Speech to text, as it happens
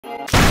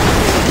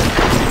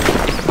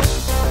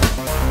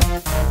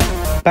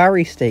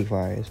Barry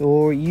Steakfries,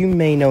 or you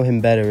may know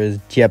him better as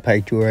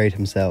Jetpack Joyride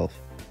himself.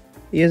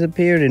 He has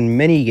appeared in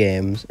many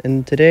games,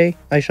 and today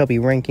I shall be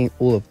ranking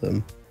all of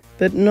them,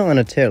 but not on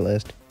a tier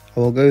list. I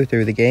will go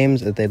through the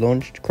games as they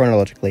launched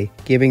chronologically,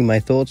 giving my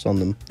thoughts on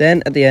them.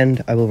 Then, at the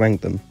end, I will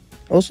rank them.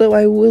 Also,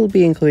 I will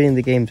be including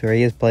the games where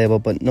he is playable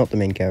but not the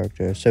main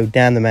character, so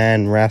Dan the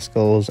Man,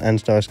 Raskulls, and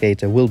Star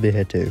Skater will be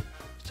here too.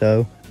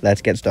 So,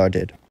 let's get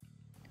started.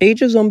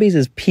 Age of Zombies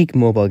is peak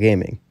mobile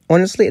gaming.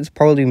 Honestly, it's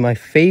probably my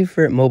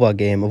favourite mobile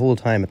game of all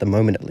time, at the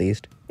moment at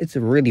least. It's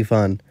really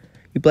fun.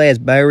 You play as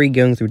Barry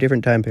going through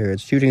different time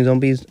periods, shooting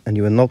zombies, and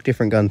you unlock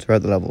different guns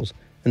throughout the levels.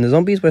 And the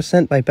zombies were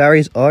sent by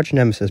Barry's arch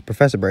nemesis,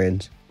 Professor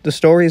Brains. The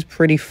story is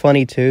pretty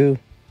funny too.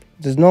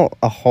 There's not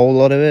a whole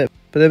lot of it,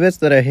 but the bits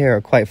that are here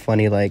are quite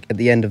funny, like at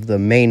the end of the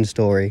main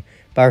story,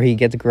 Barry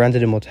gets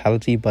granted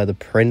immortality by the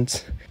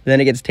prince.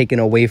 Then it gets taken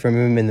away from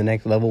him in the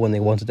next level when they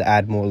wanted to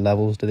add more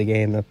levels to the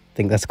game. I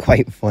think that's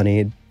quite funny.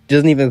 It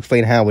doesn't even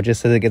explain how, it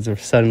just says it gets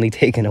suddenly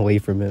taken away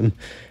from him.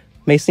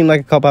 May seem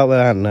like a cop-out, but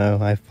I don't know,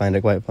 I find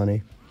it quite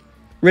funny.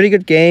 Really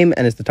good game,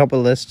 and it's the top of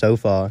the list so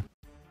far.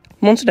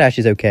 Monster Dash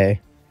is okay.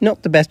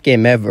 Not the best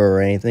game ever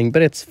or anything,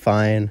 but it's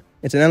fine.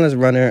 It's an endless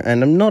runner,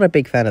 and I'm not a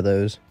big fan of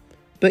those.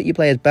 But you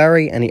play as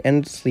Barry, and he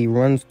endlessly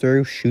runs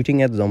through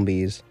shooting at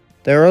zombies.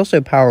 There are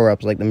also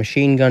power-ups like the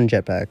machine gun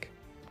jetpack.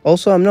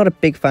 Also, I'm not a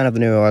big fan of the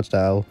new art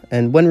style,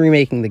 and when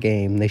remaking the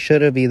game, they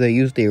should have either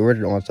used the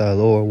original art style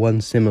or one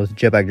similar to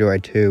Jetpack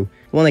Joyride 2.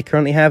 The one they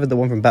currently have is the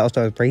one from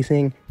Battlestar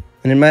Racing,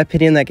 and in my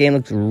opinion, that game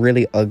looks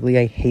really ugly.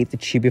 I hate the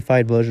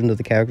cheapified versions of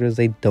the characters,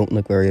 they don't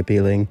look very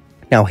appealing.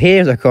 Now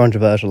here's a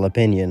controversial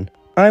opinion.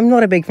 I'm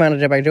not a big fan of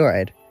Jetpack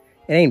Joyride.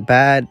 It ain't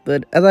bad,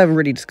 but as I've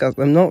already discussed,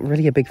 I'm not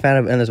really a big fan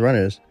of endless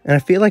runners, and I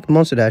feel like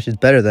Monster Dash is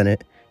better than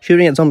it.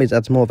 Shooting at zombies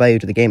adds more value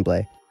to the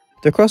gameplay.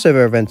 The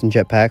crossover events in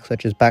Jetpack,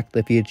 such as Back to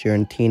the Future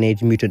and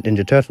Teenage Mutant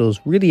Ninja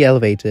Turtles, really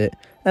elevate it,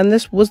 and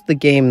this was the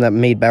game that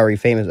made Barry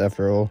famous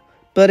after all.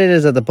 But it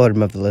is at the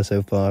bottom of the list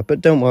so far,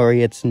 but don't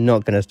worry, it's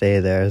not going to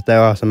stay there, as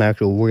there are some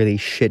actual really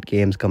shit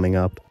games coming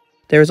up.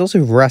 There is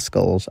also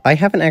Raskulls. I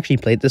haven't actually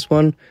played this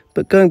one,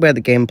 but going by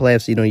the gameplay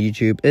I've seen on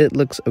YouTube, it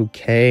looks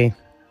okay.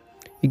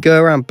 You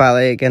go around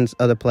battling against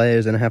other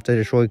players and have to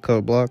destroy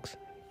code blocks.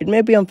 It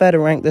may be unfair to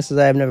rank this as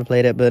I have never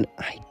played it, but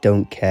I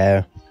don't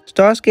care.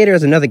 Star Skater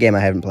is another game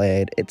I haven't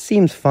played. It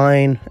seems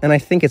fine, and I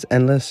think it's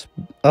endless.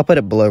 I'll put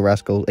it below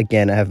Rascal.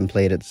 Again, I haven't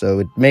played it, so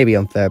it may be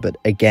unfair, but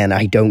again,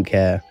 I don't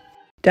care.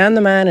 Dan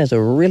the Man is a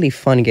really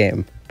fun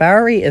game.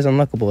 Barry is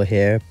unlockable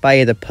here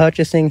by either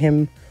purchasing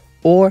him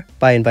or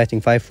by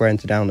inviting 5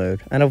 friends to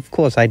download. And of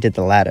course, I did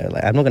the latter.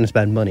 I'm not going to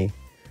spend money.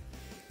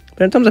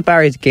 But in terms of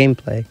Barry's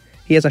gameplay,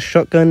 he has a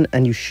shotgun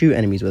and you shoot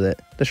enemies with it.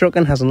 The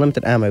shotgun has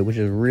unlimited ammo, which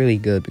is really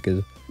good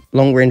because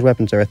long-range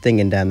weapons are a thing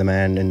in Dan the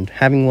Man, and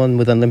having one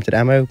with unlimited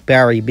ammo,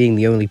 Barry being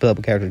the only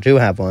playable character to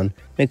have one,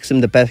 makes him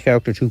the best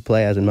character to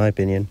play as in my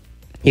opinion.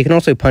 He can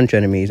also punch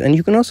enemies, and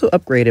you can also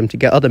upgrade him to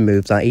get other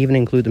moves that even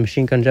include the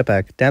machine gun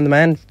jetpack. Dan the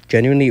Man,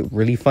 genuinely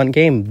really fun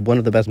game, one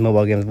of the best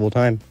mobile games of all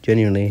time,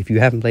 genuinely. If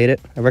you haven't played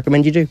it, I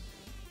recommend you do.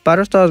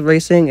 Battlestar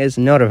Racing is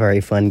not a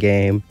very fun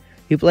game.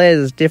 You play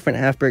as different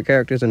half-brick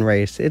characters and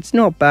race. It's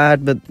not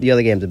bad, but the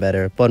other games are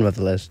better, bottom of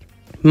the list.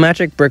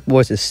 Magic Brick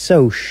Wars is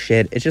so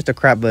shit, it's just a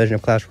crap version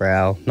of Clash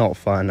Royale, not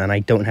fun, and I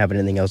don't have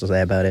anything else to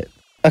say about it.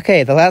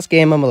 Okay, the last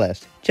game on my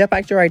list.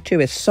 Jetpack Joyride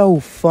 2 is so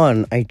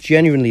fun, I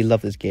genuinely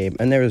love this game,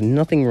 and there is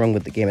nothing wrong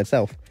with the game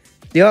itself.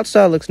 The art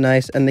style looks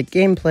nice, and the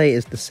gameplay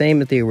is the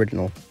same as the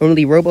original,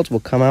 only robots will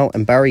come out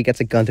and Barry gets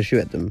a gun to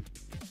shoot at them.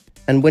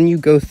 And when you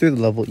go through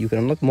the level, you can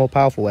unlock more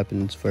powerful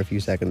weapons for a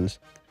few seconds.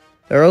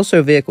 There are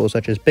also vehicles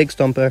such as Big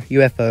Stomper,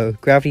 UFO,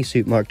 Gravity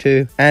Suit Mark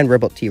II, and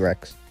Robot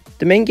T-Rex.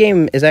 The main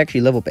game is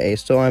actually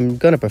level-based, so I'm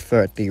gonna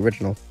prefer it to the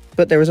original.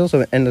 But there is also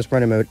an endless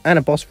runner mode and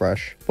a boss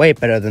rush, way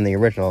better than the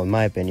original in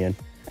my opinion.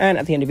 And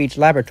at the end of each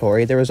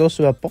laboratory, there is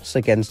also a boss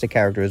against a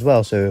character as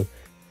well, so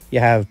you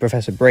have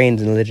Professor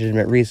Brains in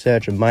Legitimate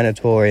Research, and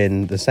Minotaur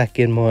in the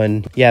second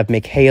one, you have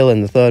Mikhail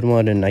in the third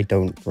one, and I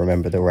don't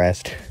remember the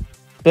rest.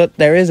 But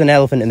there is an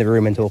elephant in the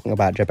room in talking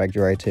about Jetpack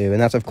Joyride 2,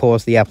 and that's of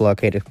course the Apple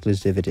Arcade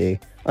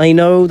exclusivity. I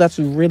know that's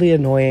really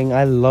annoying,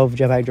 I love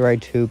Jetpack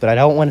Joyride 2, but I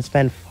don't want to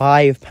spend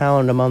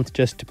 £5 a month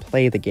just to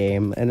play the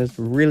game, and it's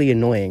really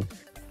annoying.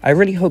 I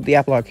really hope the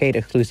Apple Arcade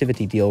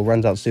exclusivity deal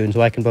runs out soon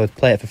so I can both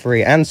play it for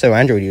free and so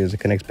Android users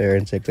can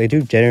experience it, because I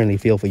do genuinely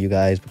feel for you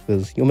guys,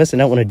 because you're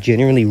missing out on a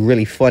genuinely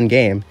really fun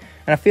game.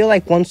 And I feel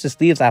like once this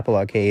leaves Apple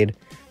Arcade,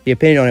 the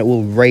opinion on it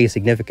will raise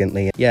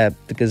significantly. Yeah,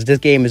 because this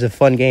game is a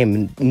fun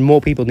game and more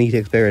people need to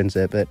experience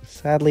it, but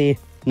sadly,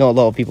 not a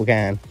lot of people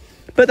can.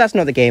 But that's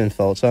not the game's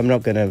fault, so I'm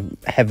not going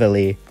to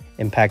heavily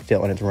impact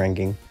it on its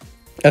ranking.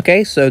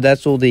 Okay, so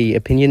that's all the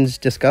opinions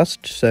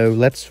discussed, so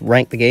let's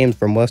rank the games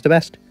from worst to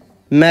best.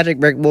 Magic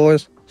Brick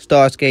Wars,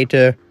 Star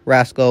Skater,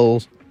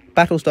 Raskulls,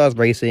 Battlestar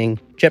Racing,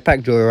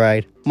 Jetpack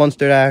Joyride,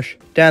 Monster Dash,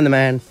 Dan the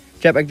Man,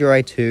 Jetpack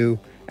Joyride 2,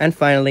 and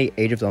finally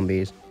Age of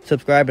Zombies.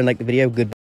 Subscribe and like the video, goodbye.